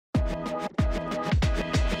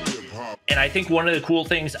And I think one of the cool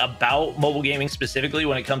things about mobile gaming specifically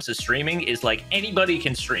when it comes to streaming is like anybody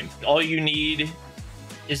can stream. All you need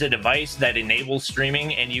is a device that enables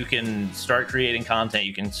streaming and you can start creating content.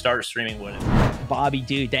 You can start streaming with it. Bobby,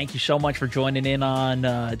 dude, thank you so much for joining in on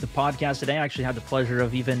the podcast today. I actually had the pleasure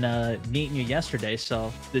of even meeting you yesterday,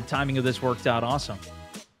 so the timing of this worked out awesome.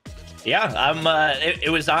 Yeah, it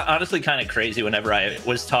was honestly kind of crazy whenever I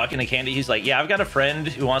was talking to Candy. He's like, yeah, I've got a friend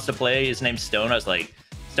who wants to play. His name's Stone. I was like,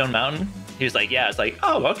 Stone Mountain? He was like, yeah. It's like,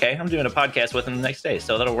 oh, okay. I'm doing a podcast with him the next day,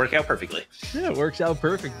 so that'll work out perfectly. Yeah, it works out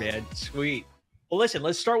perfect, man. Sweet. Well, listen,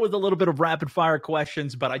 let's start with a little bit of rapid fire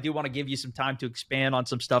questions, but I do want to give you some time to expand on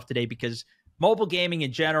some stuff today because mobile gaming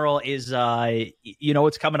in general is,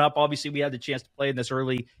 it's coming up. Obviously, we had the chance to play in this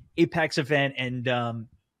early Apex event, and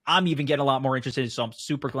I'm even getting a lot more interested, so I'm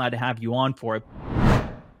super glad to have you on for it.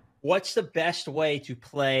 What's the best way to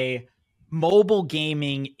play mobile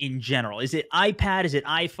gaming in general? Is it iPad? Is it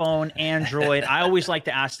iPhone, Android? I always like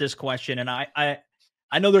to ask this question, and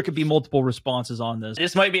I know there could be multiple responses on this.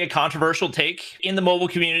 This might be a controversial take in the mobile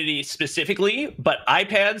community specifically, but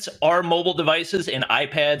iPads are mobile devices and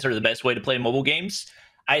iPads are the best way to play mobile games.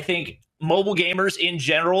 I think mobile gamers in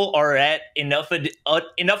general are at enough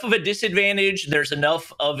of a disadvantage. There's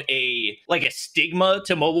enough of a stigma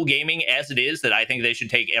to mobile gaming as it is that I think they should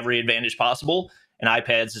take every advantage possible. And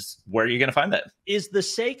iPads is where you're going to find that. Is the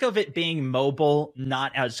sake of it being mobile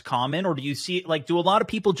not as common? Or do you see, do a lot of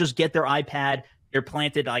people just get their iPad, they're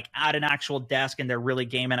planted at an actual desk and they're really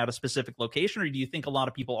gaming at a specific location? Or do you think a lot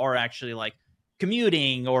of people are actually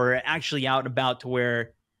commuting or actually out and about to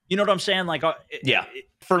where, you know what I'm saying? Yeah.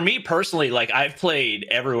 For me personally, I've played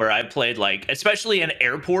everywhere. I've played especially in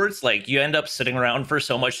airports, you end up sitting around for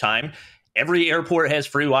so much time. Every airport has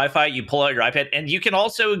free Wi-Fi. You pull out your iPad, and you can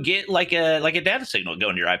also get a data signal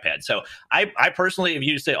going to your iPad. So I personally have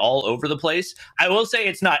used it all over the place. I will say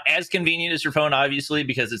it's not as convenient as your phone, obviously,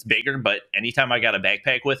 because it's bigger. But anytime I got a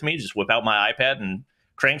backpack with me, just whip out my iPad and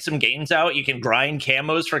crank some games out. You can grind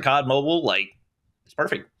camos for COD Mobile. It's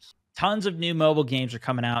perfect. Tons of new mobile games are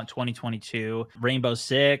coming out in 2022. Rainbow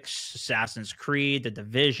Six, Assassin's Creed, The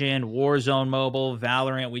Division, Warzone Mobile,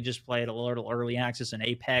 Valorant. We just played a little early access in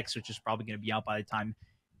Apex, which is probably going to be out by the time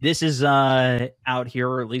this is out here,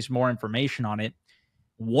 or at least more information on it.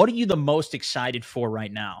 What are you the most excited for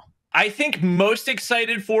right now? I think most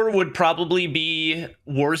excited for would probably be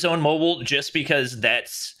Warzone Mobile, just because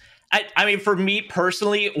that's... I mean, for me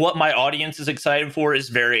personally, what my audience is excited for is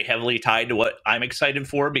very heavily tied to what I'm excited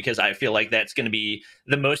for, because I feel like that's going to be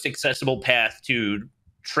the most accessible path to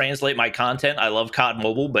translate my content. I love COD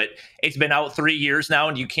Mobile, but it's been out 3 years now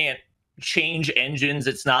and you can't change engines.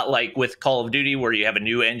 It's not like with Call of Duty where you have a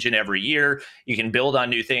new engine every year. You can build on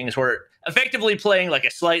new things. We're effectively playing a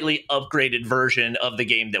slightly upgraded version of the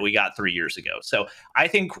game that we got 3 years ago. So I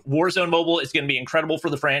think Warzone Mobile is going to be incredible for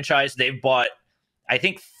the franchise. They've bought, I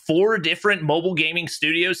think, 4 different mobile gaming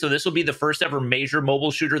studios. So this will be the first ever major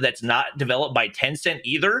mobile shooter that's not developed by Tencent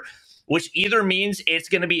either, which either means it's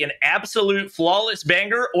going to be an absolute flawless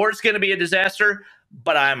banger or it's going to be a disaster.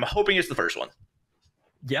 But I'm hoping it's the first one.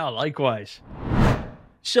 Yeah, likewise.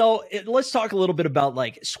 So let's talk a little bit about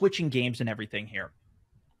switching games and everything here.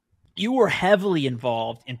 You were heavily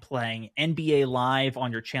involved in playing NBA Live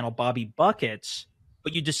on your channel, Bobby Buckets,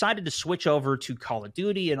 but you decided to switch over to Call of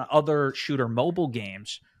Duty and other shooter mobile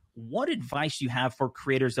games. What advice do you have for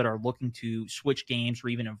creators that are looking to switch games or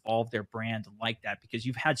even evolve their brand like that? Because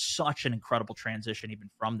you've had such an incredible transition even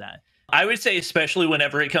from that. I would say, especially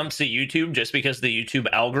whenever it comes to YouTube, just because the YouTube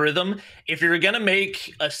algorithm, if you're going to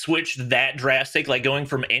make a switch that drastic, like going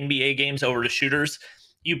from NBA games over to shooters,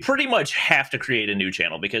 you pretty much have to create a new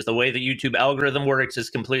channel, because the way the YouTube algorithm works is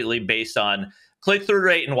completely based on click-through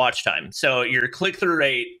rate and watch time. So your click-through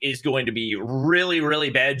rate is going to be really, really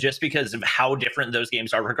bad just because of how different those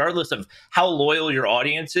games are, regardless of how loyal your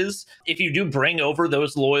audience is. If you do bring over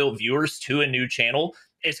those loyal viewers to a new channel,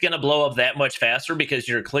 it's going to blow up that much faster because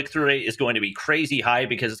your click-through rate is going to be crazy high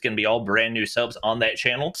because it's going to be all brand new subs on that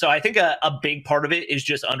channel. So I think a big part of it is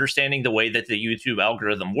just understanding the way that the YouTube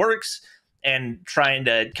algorithm works and trying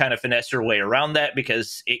to kind of finesse your way around that,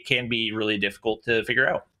 because it can be really difficult to figure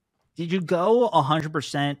out. Did you go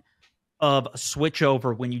 100% of a switch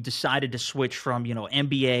over when you decided to switch from,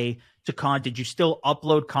 NBA to COD? Did you still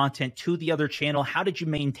upload content to the other channel? How did you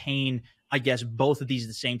maintain, I guess, both of these at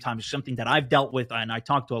the same time? It's something that I've dealt with and I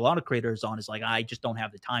talk to a lot of creators on, is I just don't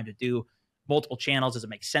have the time to do multiple channels. Does it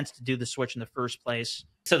make sense to do the switch in the first place?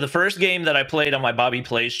 So the first game that I played on my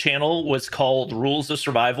BobbyPlays channel was called Rules of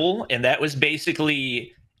Survival, and that was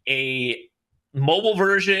basically a mobile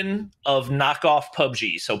version of knockoff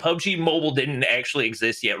PUBG. So PUBG Mobile didn't actually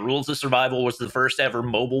exist yet. Rules of Survival was the first ever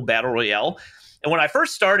mobile battle royale. And when I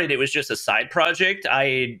first started, it was just a side project.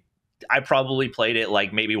 I probably played it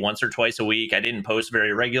like maybe once or twice a week. I didn't post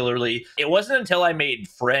very regularly. It wasn't until I made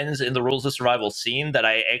friends in the Rules of Survival scene that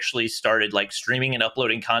I actually started like streaming and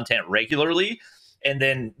uploading content regularly. And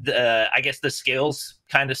then I guess the scales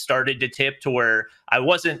kind of started to tip to where I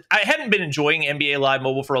hadn't been enjoying NBA Live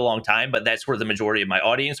Mobile for a long time, but that's where the majority of my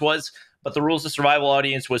audience was. But the Rules of Survival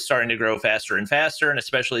audience was starting to grow faster and faster. And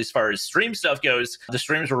especially as far as stream stuff goes, the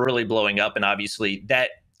streams were really blowing up. And obviously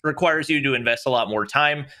that requires you to invest a lot more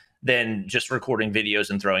time than just recording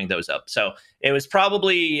videos and throwing those up. So it was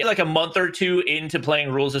probably like a month or two into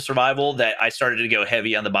playing Rules of Survival that I started to go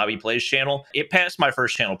heavy on the BobbyPlays channel. It passed my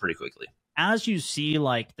first channel pretty quickly. As you see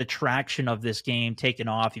like the traction of this game taking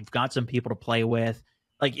off, you've got some people to play with.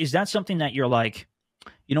 Like, is that something that you're like,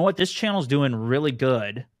 you know what, this channel's doing really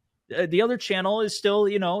good? The other channel is still,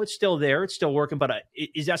 you know, it's still there, it's still working. But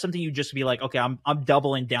is that something you just be like, okay, I'm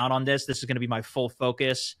doubling down on this. This is going to be my full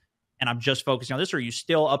focus, and I'm just focusing on this? Or are you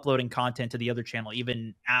still uploading content to the other channel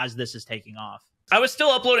even as this is taking off? I was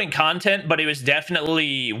still uploading content, but it was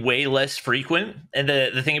definitely way less frequent. And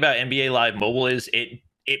the thing about NBA Live Mobile is it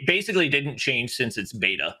basically didn't change since its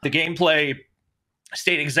beta. The gameplay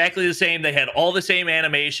stayed exactly the same. They had all the same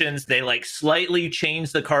animations. They like slightly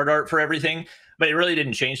changed the card art for everything, but it really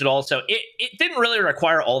didn't change at all. So it didn't really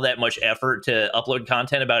require all that much effort to upload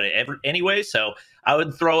content about it anyway. So I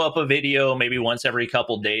would throw up a video maybe once every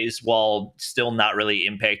couple days while still not really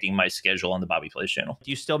impacting my schedule on the BobbyPlays channel.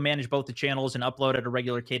 Do you still manage both the channels and upload at a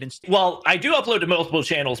regular cadence? Well, I do upload to multiple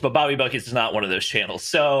channels, but Bobby Buckets is not one of those channels.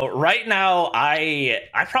 So right now I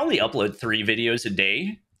probably upload 3 videos a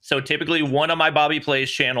day. So typically one on my BobbyPlays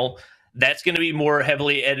channel, that's going to be more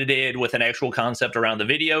heavily edited with an actual concept around the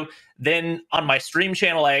video. Then on my stream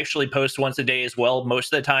channel, I actually post once a day as well.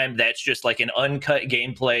 Most of the time, that's just like an uncut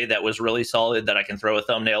gameplay that was really solid that I can throw a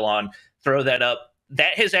thumbnail on, throw that up.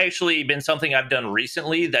 That has actually been something I've done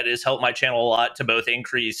recently that has helped my channel a lot to both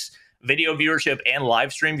increase video viewership and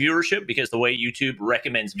live stream viewership, because the way YouTube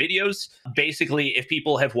recommends videos, basically if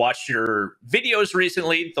people have watched your videos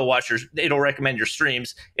recently, it'll recommend your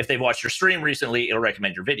streams. If they've watched your stream recently, it'll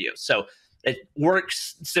recommend your videos. So it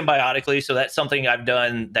works symbiotically. So that's something I've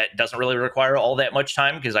done that doesn't really require all that much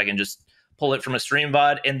time, because I can just pull it from a stream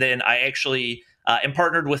VOD. And then I actually am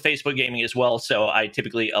partnered with Facebook Gaming as well. So I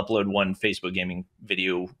typically upload 1 Facebook Gaming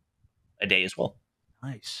video a day as well.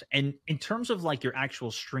 Nice. And in terms of like your actual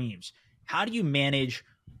streams, how do you manage,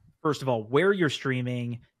 first of all, where you're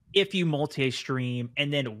streaming, if you multi-stream,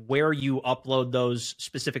 and then where you upload those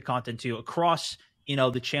specific content to across, you know,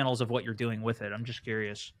 the channels of what you're doing with it? I'm just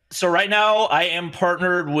curious. So right now I am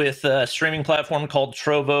partnered with a streaming platform called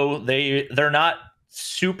Trovo. They're not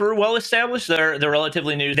super well established. They're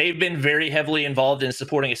relatively new. They've been very heavily involved in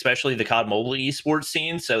supporting especially the COD Mobile esports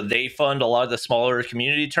scene. So they fund a lot of the smaller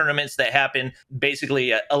community tournaments that happen.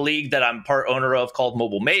 Basically a league that I'm part owner of called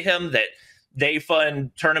Mobile Mayhem, that they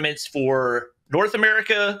fund tournaments for North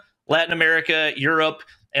America, Latin America, Europe,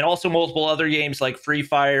 and also multiple other games like Free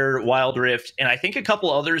Fire, Wild Rift, and I think a couple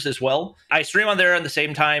others as well. I stream on there at the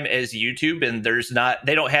same time as YouTube, and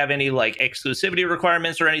they don't have any like exclusivity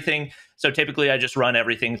requirements or anything. So typically I just run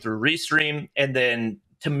everything through Restream, and then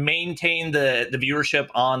to maintain the viewership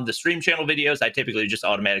on the stream channel videos, I typically just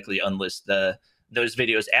automatically unlist those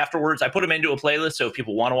videos afterwards. I put them into a playlist, so if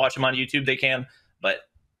people want to watch them on YouTube, they can, but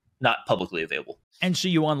not publicly available. And so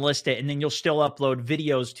you unlist it, and then you'll still upload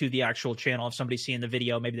videos to the actual channel. If somebody's seeing the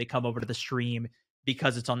video, maybe they come over to the stream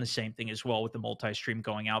because it's on the same thing as well, with the multi-stream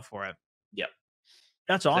going out for it. Yep.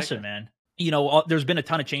 That's awesome, exactly, man. You know, there's been a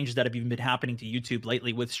ton of changes that have even been happening to YouTube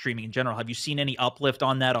lately with streaming in general. Have you seen any uplift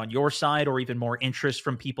on that on your side, or even more interest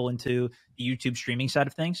from people into the YouTube streaming side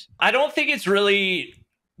of things? I don't think it's really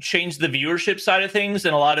changed the viewership side of things,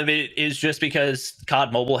 and a lot of it is just because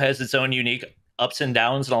COD Mobile has its own unique ups and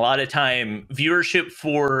downs, and a lot of time viewership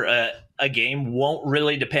for a game won't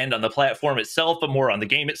really depend on the platform itself, but more on the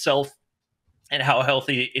game itself and how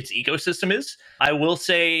healthy its ecosystem is. I will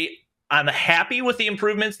say I'm happy with the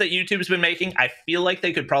improvements that YouTube's been making. I feel like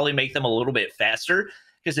they could probably make them a little bit faster,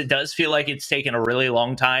 because it does feel like it's taken a really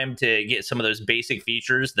long time to get some of those basic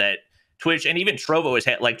features that Twitch and even Trovo has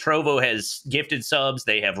had. Like Trovo has gifted subs,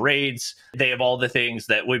 they have raids, they have all the things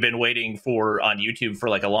that we've been waiting for on YouTube for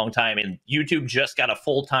like a long time. And YouTube just got a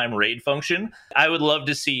full-time raid function. I would love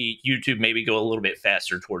to see YouTube maybe go a little bit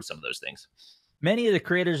faster towards some of those things. Many of the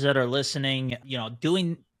creators that are listening, you know,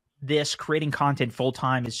 doing this, creating content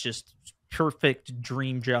full-time is just perfect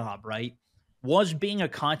dream job, right? Was being a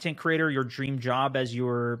content creator your dream job as you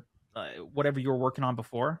were whatever you were working on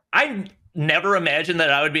before? I never imagined that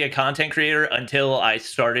I would be a content creator until I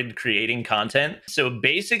started creating content. So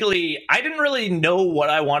basically, I didn't really know what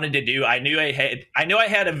I wanted to do. I knew I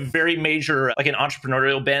had a very major like an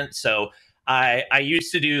entrepreneurial bent. So I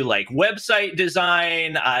used to do like website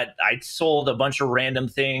design. I sold a bunch of random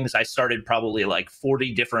things. I started probably like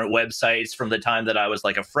 40 different websites from the time that I was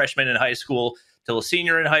like a freshman in high school till a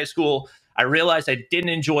senior in high school. I realized I didn't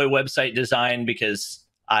enjoy website design because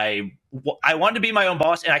I wanted to be my own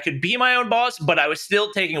boss, and I could be my own boss, but I was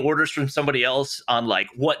still taking orders from somebody else on like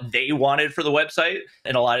what they wanted for the website.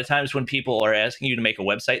 And a lot of times when people are asking you to make a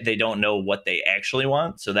website, they don't know what they actually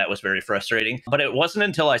want. So that was very frustrating. But it wasn't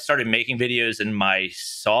until I started making videos in my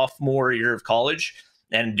sophomore year of college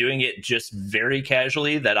and doing it just very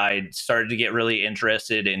casually that I started to get really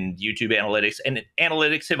interested in YouTube analytics. And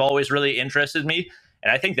analytics have always really interested me.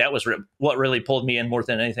 And I think that was what really pulled me in more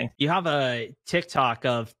than anything. You have a TikTok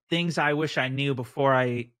of things I wish I knew before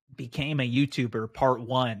I became a YouTuber, part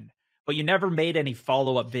 1, but you never made any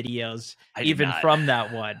follow-up videos even from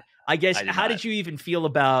that one. I guess, how did you even feel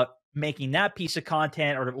about making that piece of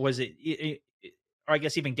content, or was it, or I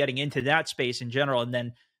guess even getting into that space in general? And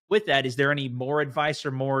then with that, is there any more advice or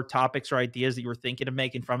more topics or ideas that you were thinking of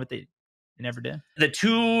making from it that you never did? The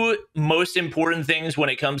two most important things when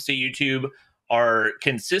it comes to YouTube are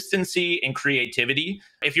consistency and creativity.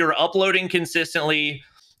 If you're uploading consistently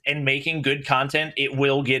and making good content, it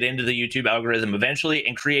will get into the YouTube algorithm eventually.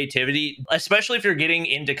 And creativity, especially if you're getting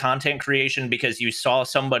into content creation because you saw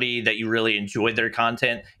somebody that you really enjoyed their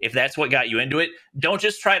content, if that's what got you into it, don't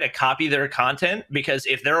just try to copy their content, because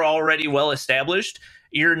if they're already well established,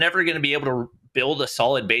 you're never going to be able to build a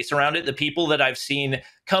solid base around it. The people that I've seen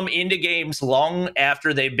come into games long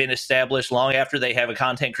after they've been established, long after they have a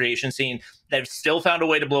content creation scene, they've still found a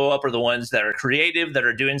way to blow up, are the ones that are creative, that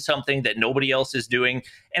are doing something that nobody else is doing.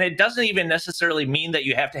 And it doesn't even necessarily mean that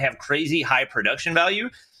you have to have crazy high production value.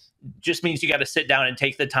 Just means you got to sit down and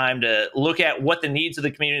take the time to look at what the needs of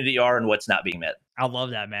the community are and what's not being met. I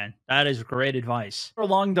love that, man. That is great advice.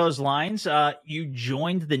 Along those lines, you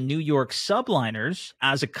joined the New York Subliners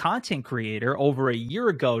as a content creator over a year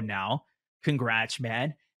ago now. Congrats,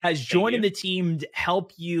 man. Has joining the team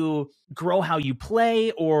help you grow how you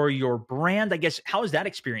play or your brand? I guess, how has that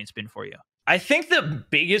experience been for you? I think the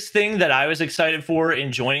biggest thing that I was excited for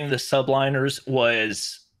in joining the Subliners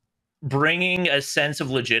was bringing a sense of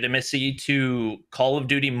legitimacy to Call of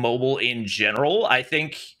Duty Mobile in general. I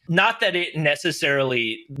think not that it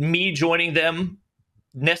necessarily, me joining them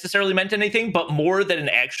necessarily meant anything, but more that an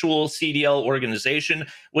actual CDL organization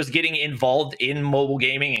was getting involved in mobile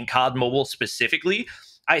gaming and COD Mobile specifically.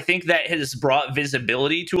 I think that has brought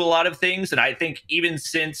visibility to a lot of things. And I think even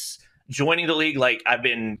since joining the league, like I've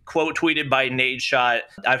been quote tweeted by Nadeshot.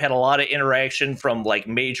 I've had a lot of interaction from like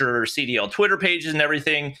major CDL Twitter pages and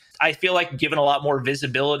everything. I feel like given a lot more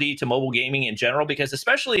visibility to mobile gaming in general, because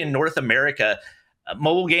especially in North America,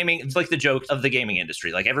 mobile gaming, it's like the joke of the gaming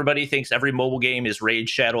industry. Like everybody thinks every mobile game is Raid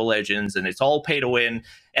Shadow Legends and it's all pay to win.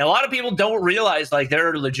 And a lot of people don't realize like there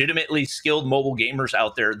are legitimately skilled mobile gamers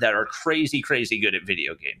out there that are crazy, crazy good at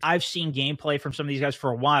video games. I've seen gameplay from some of these guys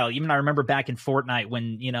for a while. Even I remember back in Fortnite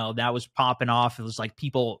when, you know, that was popping off. It was like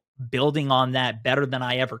people building on that better than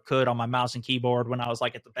I ever could on my mouse and keyboard when I was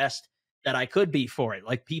like at the best that I could be for it.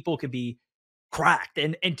 Like people could be cracked.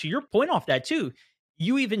 And to your point off that too,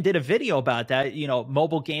 you even did a video about that. You know,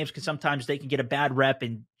 mobile games can sometimes they can get a bad rep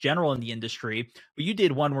in general in the industry. But you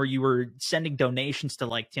did one where you were sending donations to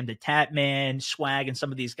like Tim the Tatman, Swag, and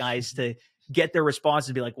some of these guys to get their response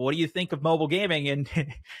and be like, what do you think of mobile gaming? And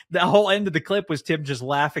the whole end of the clip was Tim just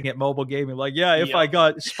laughing at mobile gaming. Like, yeah, if I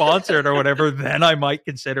got sponsored or whatever, then I might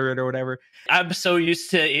consider it or whatever. I'm so used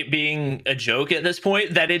to it being a joke at this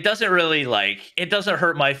point that it doesn't really like, it doesn't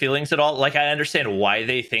hurt my feelings at all. Like I understand why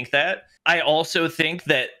they think that. I also think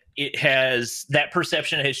that that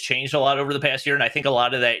perception has changed a lot over the past year. And I think a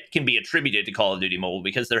lot of that can be attributed to Call of Duty Mobile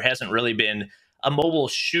because there hasn't really been a mobile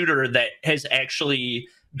shooter that has actually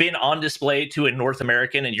been on display to a North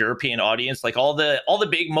American and European audience. Like all the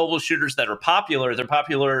big mobile shooters that are popular, they're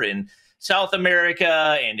popular in South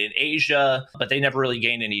America and in Asia, but they never really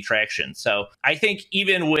gained any traction. So I think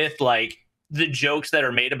even with like the jokes that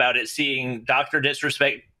are made about it, seeing Dr.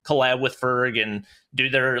 Disrespect collab with Ferg and do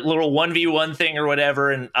their little 1v1 thing or whatever,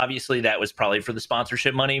 and obviously that was probably for the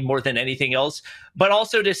sponsorship money more than anything else, but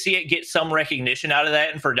also to see it get some recognition out of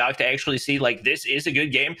that, and for Doc to actually see like this is a good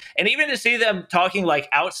game, and even to see them talking like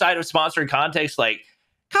outside of sponsored context, like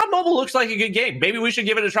COD Mobile looks like a good game, maybe we should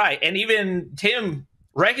give it a try. And even Tim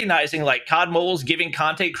recognizing like COD Mobile's giving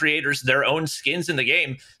content creators their own skins in the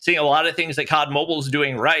game, seeing a lot of things that COD Mobile's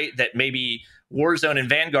doing right that maybe Warzone and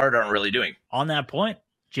Vanguard aren't really doing. On that point,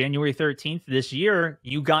 January 13th this year,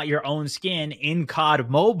 you got your own skin in COD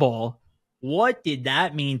Mobile. What did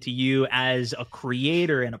that mean to you as a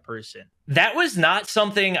creator and a person? That was not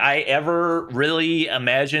something I ever really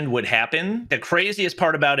imagined would happen. The craziest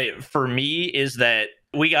part about it for me is that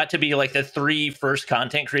we got to be like the 3 first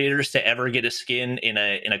content creators to ever get a skin in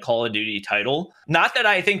a Call of Duty title. Not that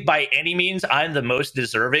I think by any means I'm the most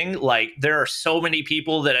deserving. Like, there are so many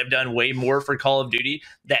people that have done way more for Call of Duty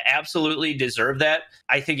that absolutely deserve that.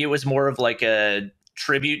 I think it was more of like a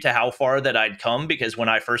tribute to how far that I'd come, because when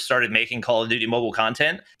I first started making Call of Duty mobile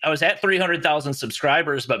content, I was at 300,000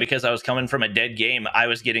 subscribers, but because I was coming from a dead game, I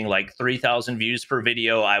was getting like 3,000 views per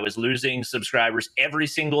video. I was losing subscribers every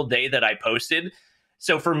single day that I posted.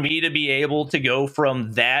 So for me to be able to go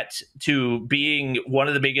from that to being one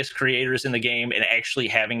of the biggest creators in the game and actually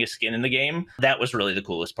having a skin in the game, that was really the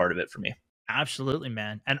coolest part of it for me. Absolutely,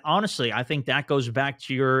 man. And honestly, I think that goes back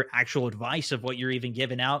to your actual advice of what you're even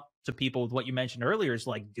giving out to people with what you mentioned earlier is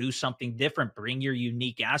like, do something different, bring your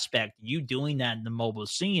unique aspect. You doing that in the mobile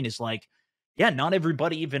scene is like, yeah, not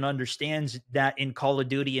everybody even understands that in Call of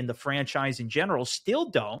Duty and the franchise in general still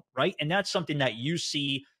don't, right? And that's something that you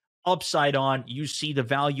see upside on, you see the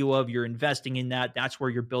value of, you're investing in that. That's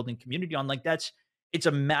where you're building community on. Like, it's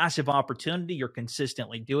a massive opportunity. You're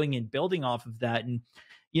consistently doing and building off of that. And,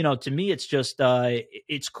 you know, to me, it's just,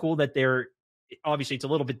 it's cool that they're, obviously it's a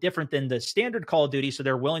little bit different than the standard Call of Duty. So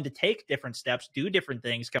they're willing to take different steps, do different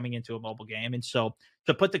things coming into a mobile game. And so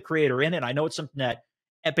to put the creator in it, I know it's something that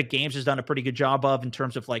Epic Games has done a pretty good job of in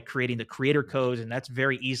terms of like creating the creator codes, and that's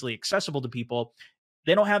very easily accessible to people.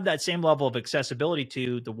 They don't have that same level of accessibility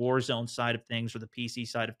to the Warzone side of things or the PC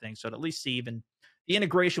side of things. So to at least see even the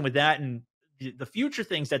integration with that and the future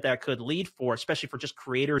things that could lead for, especially for just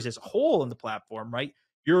creators as a whole in the platform, right?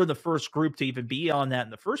 You're the first group to even be on that in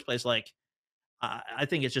the first place. Like, I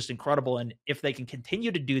think it's just incredible. And if they can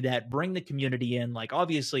continue to do that, bring the community in, like,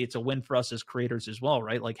 obviously it's a win for us as creators as well,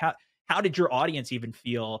 right? Like, how did your audience even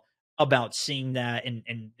feel about seeing that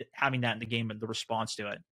and having that in the game and the response to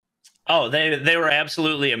it? Oh, they were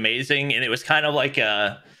absolutely amazing, and it was kind of like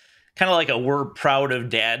a we're proud of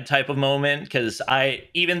dad type of moment, because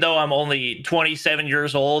even though I'm only 27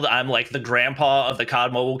 years old, I'm like the grandpa of the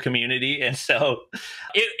COD mobile community, and so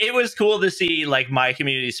it was cool to see like my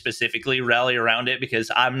community specifically rally around it, because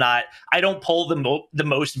I don't pull the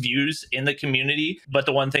most views in the community, but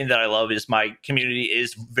the one thing that I love is my community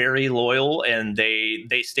is very loyal and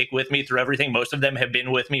they stick with me through everything. Most of them have been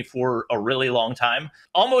with me for a really long time.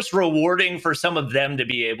 Almost rewarding for some of them to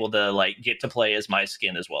be able to like get to play as my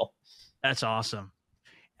skin as well. That's awesome.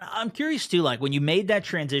 I'm curious too, like when you made that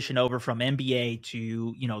transition over from NBA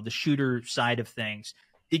to, you know, the shooter side of things,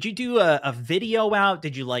 did you do a video out?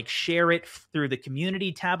 Did you like share it through the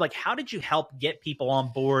community tab? Like, how did you help get people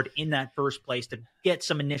on board in that first place to get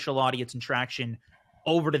some initial audience and traction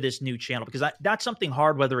over to this new channel? Because that's something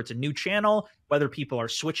hard, whether it's a new channel, whether people are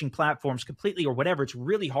switching platforms completely or whatever, it's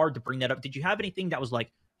really hard to bring that up. Did you have anything that was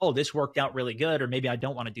like, oh, this worked out really good, or maybe I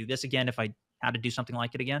don't want to do this again if I had to do something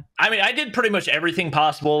like it again? I mean, I did pretty much everything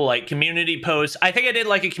possible, like community posts. I think I did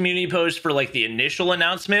like a community post for like the initial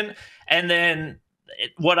announcement. And then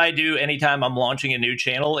what I do anytime I'm launching a new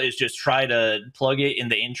channel is just try to plug it in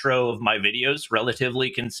the intro of my videos relatively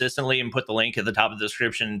consistently and put the link at the top of the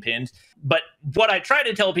description and pinned. But what I try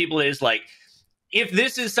to tell people is like, if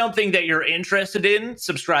this is something that you're interested in,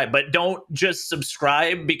 subscribe, but don't just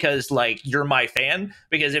subscribe because like you're my fan,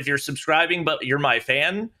 because if you're subscribing, but you're my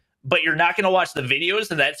fan, but you're not going to watch the videos,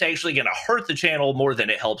 then that's actually going to hurt the channel more than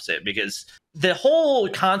it helps it, because the whole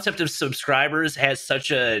concept of subscribers has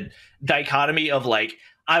such a dichotomy of like,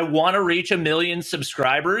 I want to reach 1 million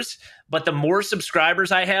subscribers, but the more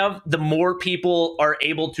subscribers I have, the more people are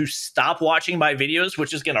able to stop watching my videos,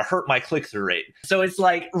 which is going to hurt my click-through rate. So it's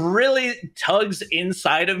like really tugs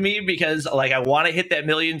inside of me, because like I want to hit that 1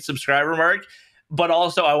 million subscriber mark, but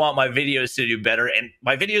also I want my videos to do better. And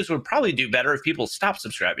my videos would probably do better if people stop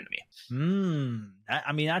subscribing to me.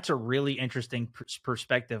 I mean, that's a really interesting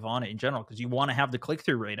perspective on it in general, because you want to have the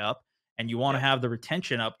click-through rate up and you want to have the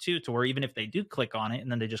retention up too, to where even if they do click on it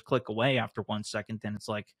and then they just click away after 1 second, then it's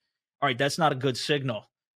like, all right, that's not a good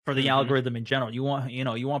signal for the algorithm in general. You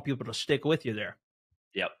want people to stick with you there.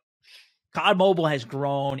 Yep. COD Mobile has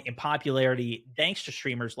grown in popularity thanks to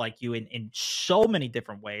streamers like you in so many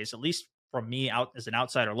different ways, at least from me out as an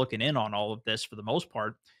outsider looking in on all of this for the most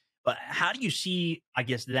part. But how do you see, I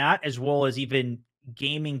guess, that as well as even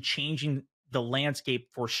gaming changing the landscape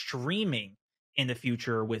for streaming in the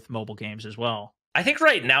future with mobile games as well? I think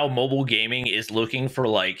right now mobile gaming is looking for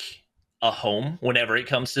like a home whenever it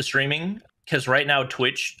comes to streaming. because right now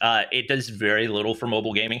Twitch, it does very little for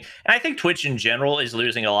mobile gaming, and I think Twitch in general is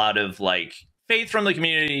losing a lot of like faith from the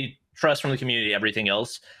community, trust from the community, everything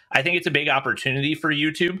else. I think it's a big opportunity for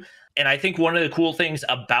YouTube. And I think one of the cool things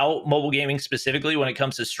about mobile gaming specifically when it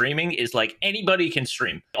comes to streaming is like anybody can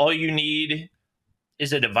stream. All you need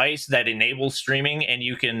is a device that enables streaming, and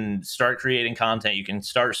you can start creating content. You can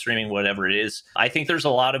start streaming whatever it is. I think there's a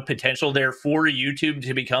lot of potential there for YouTube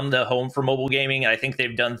to become the home for mobile gaming. I think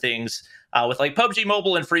they've done things with like PUBG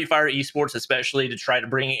Mobile and Free Fire esports, especially to try to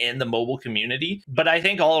bring in the mobile community. But I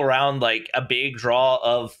think all around, like a big draw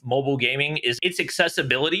of mobile gaming is its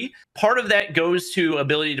accessibility. Part of that goes to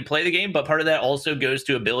ability to play the game, but part of that also goes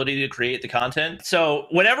to ability to create the content. So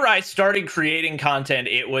whenever I started creating content,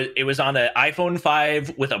 it was on an iPhone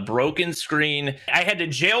 5 with a broken screen. I had to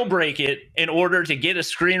jailbreak it in order to get a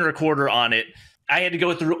screen recorder on it. I had to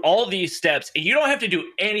go through all these steps. You don't have to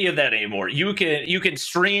do any of that anymore. You can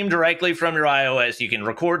stream directly from your iOS. You can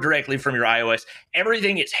record directly from your iOS.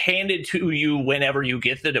 Everything is handed to you whenever you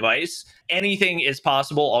get the device. Anything is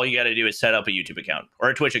possible. All you got to do is set up a YouTube account or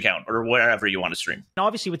a Twitch account or wherever you want to stream. And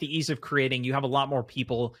obviously, with the ease of creating, you have a lot more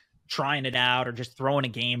people trying it out or just throwing a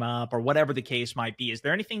game up or whatever the case might be. Is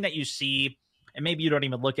there anything that you see, and maybe you don't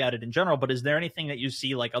even look at it in general, but is there anything that you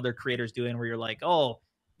see like other creators doing where you're like, oh,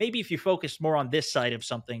 maybe if you focus more on this side of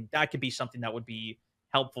something, that could be something that would be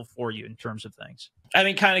helpful for you in terms of things? I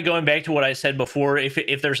mean, kind of going back to what I said before,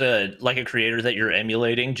 if there's a creator that you're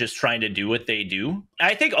emulating, just trying to do what they do.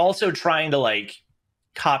 I think also trying to like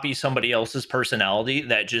copy somebody else's personality,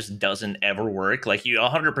 that just doesn't ever work. Like you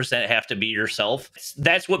 100% have to be yourself.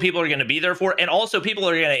 That's what people are going to be there for. And also people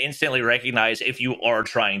are going to instantly recognize if you are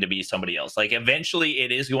trying to be somebody else. Like eventually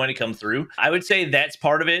it is going to come through. I would say that's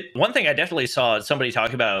part of it. One thing I definitely saw somebody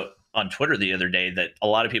talk about on Twitter the other day that a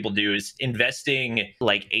lot of people do is investing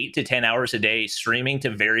like 8 to 10 hours a day streaming to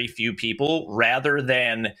very few people rather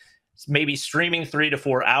than maybe streaming 3 to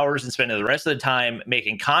 4 hours and spending the rest of the time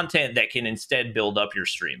making content that can instead build up your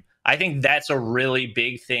stream. I think that's a really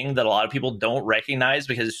big thing that a lot of people don't recognize,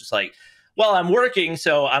 because it's just like, well, I'm working,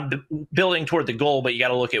 so I'm building toward the goal, but you got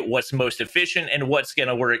to look at what's most efficient and what's going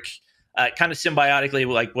to work kind of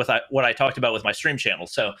symbiotically, like with what I talked about with my stream channel.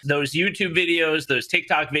 So those YouTube videos, those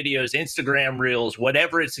TikTok videos, Instagram reels,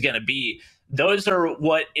 whatever it's going to be, those are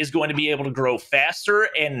what is going to be able to grow faster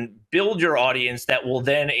and build your audience that will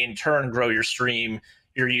then in turn grow your stream,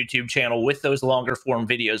 your YouTube channel with those longer form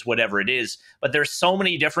videos, whatever it is. But there's so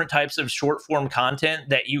many different types of short form content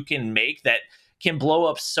that you can make that can blow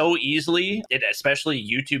up so easily. Especially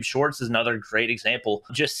YouTube Shorts is another great example.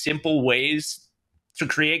 Just simple ways to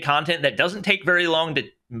create content that doesn't take very long to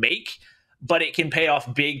make, but it can pay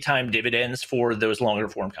off big time dividends for those longer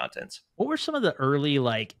form contents. What were some of the early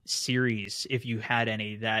like series, if you had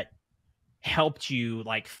any, that helped you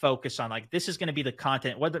like focus on like, this is going to be the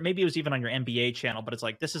content, whether maybe it was even on your NBA channel, but it's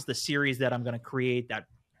like, this is the series that I'm going to create that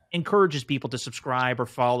encourages people to subscribe or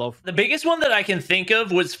follow? The biggest one that I can think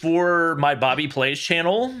of was for my BobbyPlays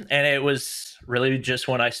channel, and it was really just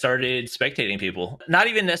when I started spectating people. Not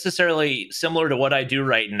even necessarily similar to what I do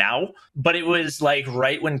right now, but it was like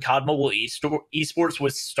right when COD Mobile esports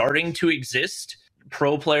was starting to exist.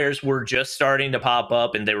 Pro players were just starting to pop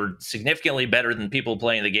up, and they were significantly better than people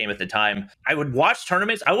playing the game at the time. I would watch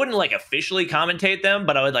tournaments. I wouldn't like officially commentate them,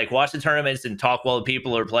 but I would like watch the tournaments and talk while the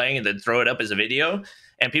people are playing and then throw it up as a video.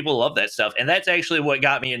 And people love that stuff. And that's actually what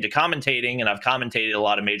got me into commentating. And I've commentated a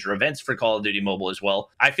lot of major events for Call of Duty Mobile as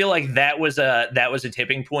well. I feel like that was a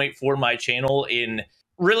tipping point for my channel in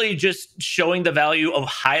really just showing the value of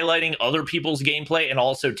highlighting other people's gameplay and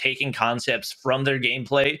also taking concepts from their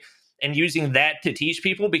gameplay and using that to teach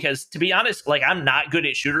people. Because to be honest, like I'm not good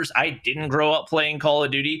at shooters. I didn't grow up playing Call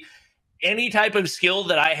of Duty. Any type of skill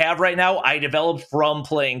that I have right now, I developed from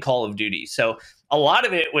playing Call of Duty. So a lot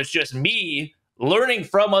of it was just me learning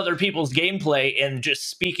from other people's gameplay and just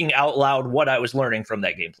speaking out loud what I was learning from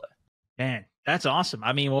that gameplay. Man, that's awesome.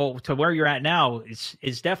 I mean, well, to where you're at now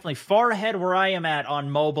is definitely far ahead where I am at on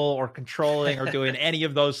mobile or controlling or doing any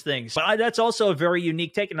of those things. But that's also a very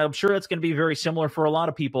unique take, and I'm sure it's going to be very similar for a lot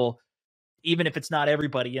of people, even if it's not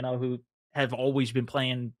everybody, you know, who have always been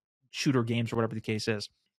playing shooter games or whatever the case is.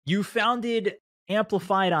 You founded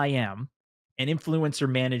AmplifiedIM, an influencer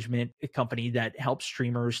management company that helps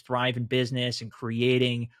streamers thrive in business and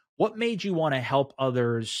creating. What made you want to help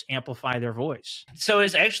others amplify their voice? So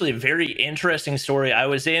it's actually a very interesting story. I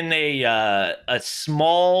was in a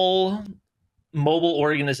small mobile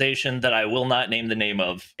organization that I will not name the name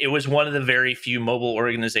of. It was one of the very few mobile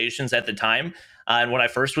organizations at the time. And when I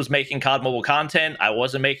first was making COD Mobile content, I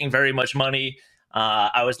wasn't making very much money.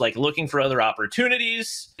 I was like looking for other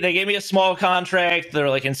opportunities. They gave me a small contract. They're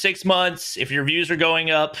like, in 6 months, if your views are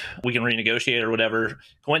going up, we can renegotiate or whatever.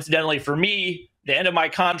 Coincidentally for me, the end of my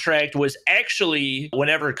contract was actually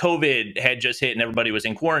whenever COVID had just hit and everybody was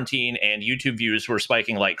in quarantine and YouTube views were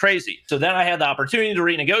spiking like crazy. So then I had the opportunity to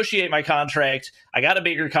renegotiate my contract. I got a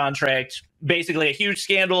bigger contract, basically a huge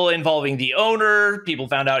scandal involving the owner. People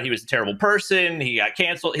found out he was a terrible person. He got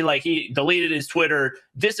canceled. He deleted his Twitter,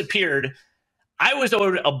 disappeared. I was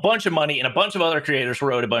owed a bunch of money, and a bunch of other creators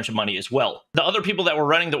were owed a bunch of money as well. The other people that were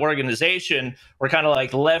running the organization were kind of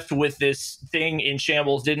like left with this thing in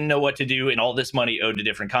shambles, didn't know what to do, and all this money owed to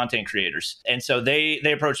different content creators. And so they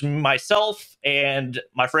approached myself and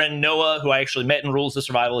my friend Noah, who I actually met in Rules of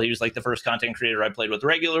Survival. He was like the first content creator I played with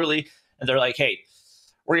regularly. And they're like, hey,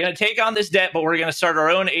 we're going to take on this debt, but we're going to start our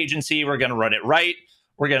own agency. We're going to run it right.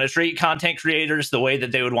 We're going to treat content creators the way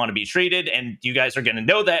that they would want to be treated. And you guys are going to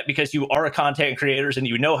know that because you are content creators and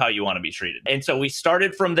you know how you want to be treated. And so we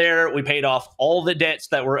started from there. We paid off all the debts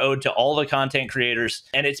that were owed to all the content creators.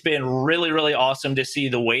 And it's been really, really awesome to see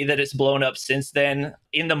the way that it's blown up since then,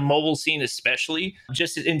 in the mobile scene especially,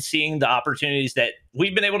 just in seeing the opportunities that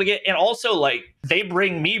we've been able to get. And also, like, they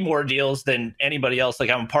bring me more deals than anybody else. Like,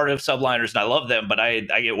 I'm a part of Subliners and I love them, but I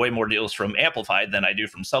get way more deals from Amplified than I do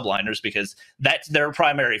from Subliners because that's their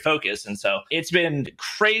primary focus. And so it's been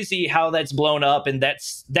crazy how that's blown up. And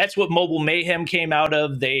that's what Mobile Mayhem came out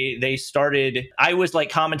of. They started, I was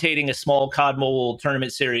like commentating a small COD Mobile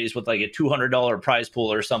tournament series with like a $200 prize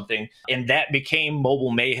pool or something. And that became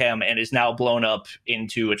Mobile Mayhem and is now blown up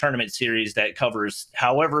into a tournament series that covers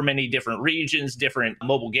however many different regions, different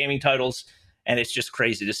mobile gaming titles. And it's just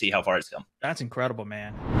crazy to see how far it's come. That's incredible,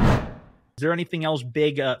 man. Is there anything else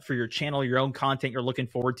big for your channel, your own content you're looking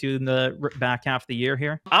forward to in the back half of the year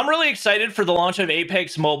here? I'm really excited for the launch of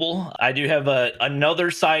Apex Mobile. I do have another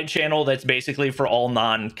side channel that's basically for all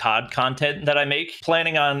non-COD content that I make.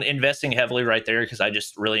 Planning on investing heavily right there because I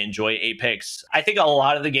just really enjoy Apex. I think a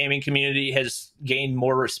lot of the gaming community has gained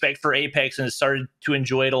more respect for Apex and has started to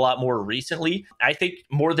enjoy it a lot more recently. I think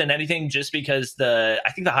more than anything, just because I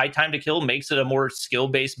think the high time to kill makes it a more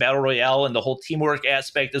skill-based battle royale, and the whole teamwork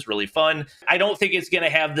aspect is really fun. I don't think it's going to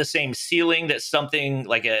have the same ceiling that something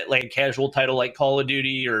like a casual title like Call of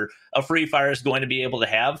Duty or a Free Fire is going to be able to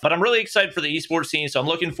have. But I'm really excited for the esports scene, so I'm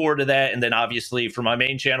looking forward to that. And then obviously for my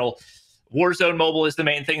main channel, Warzone Mobile is the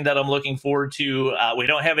main thing that I'm looking forward to. We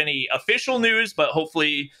don't have any official news, but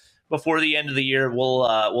hopefully before the end of the year,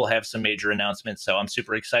 we'll have some major announcements. So I'm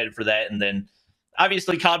super excited for that. And then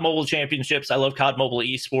obviously COD Mobile Championships. I love COD Mobile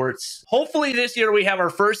esports. Hopefully this year we have our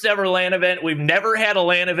first ever LAN event. We've never had a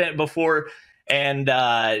LAN event before. And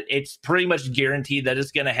it's pretty much guaranteed that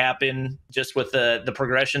it's going to happen, just with the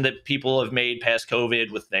progression that people have made past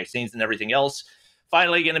COVID with vaccines and everything else.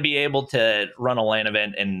 Finally going to be able to run a LAN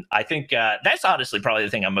event. And I think that's honestly probably the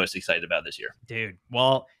thing I'm most excited about this year. Dude,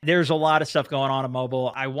 well, there's a lot of stuff going on in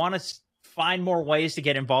mobile. I want to find more ways to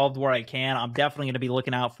get involved where I can. I'm definitely going to be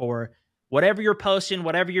looking out for whatever you're posting,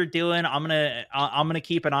 whatever you're doing. I'm gonna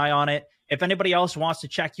keep an eye on it. If anybody else wants to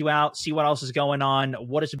check you out, see what else is going on,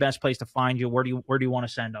 what is the best place to find you? Where do you want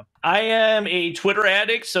to send them? I am a Twitter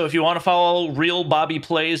addict, so if you want to follow real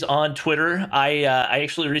BobbyPlays on Twitter, I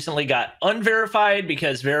actually recently got unverified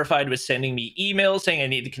because Verified was sending me emails saying I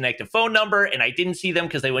need to connect a phone number, and I didn't see them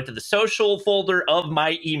because they went to the social folder of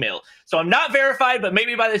my email. So I'm not verified, but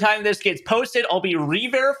maybe by the time this gets posted, I'll be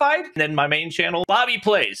re-verified. And then my main channel,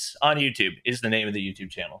 BobbyPlays on YouTube, is the name of the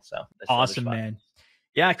YouTube channel. So that's awesome, man.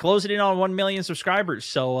 Yeah, closing in on 1 million subscribers.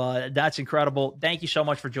 So that's incredible. Thank you so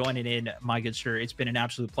much for joining in, my good sir. It's been an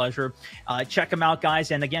absolute pleasure. Check them out,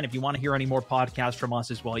 guys. And again, if you want to hear any more podcasts from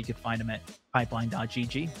us as well, you can find them at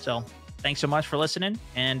pipeline.gg. So thanks so much for listening,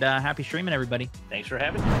 and happy streaming, everybody. Thanks for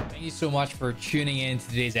having me. Thank you so much for tuning in to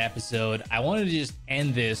today's episode. I wanted to just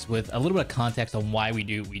end this with a little bit of context on why we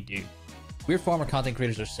do what we do. We're former content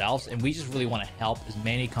creators ourselves, and we just really want to help as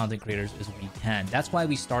many content creators as we can. That's why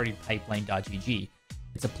we started pipeline.gg.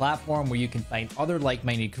 It's a platform where you can find other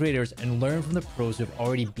like-minded creators and learn from the pros who have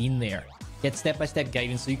already been there. Get step-by-step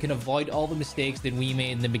guidance so you can avoid all the mistakes that we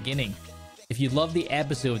made in the beginning. If you love the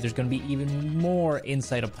episode, there's going to be even more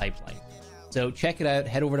inside of Pipeline. So check it out.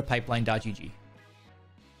 Head over to pipeline.gg.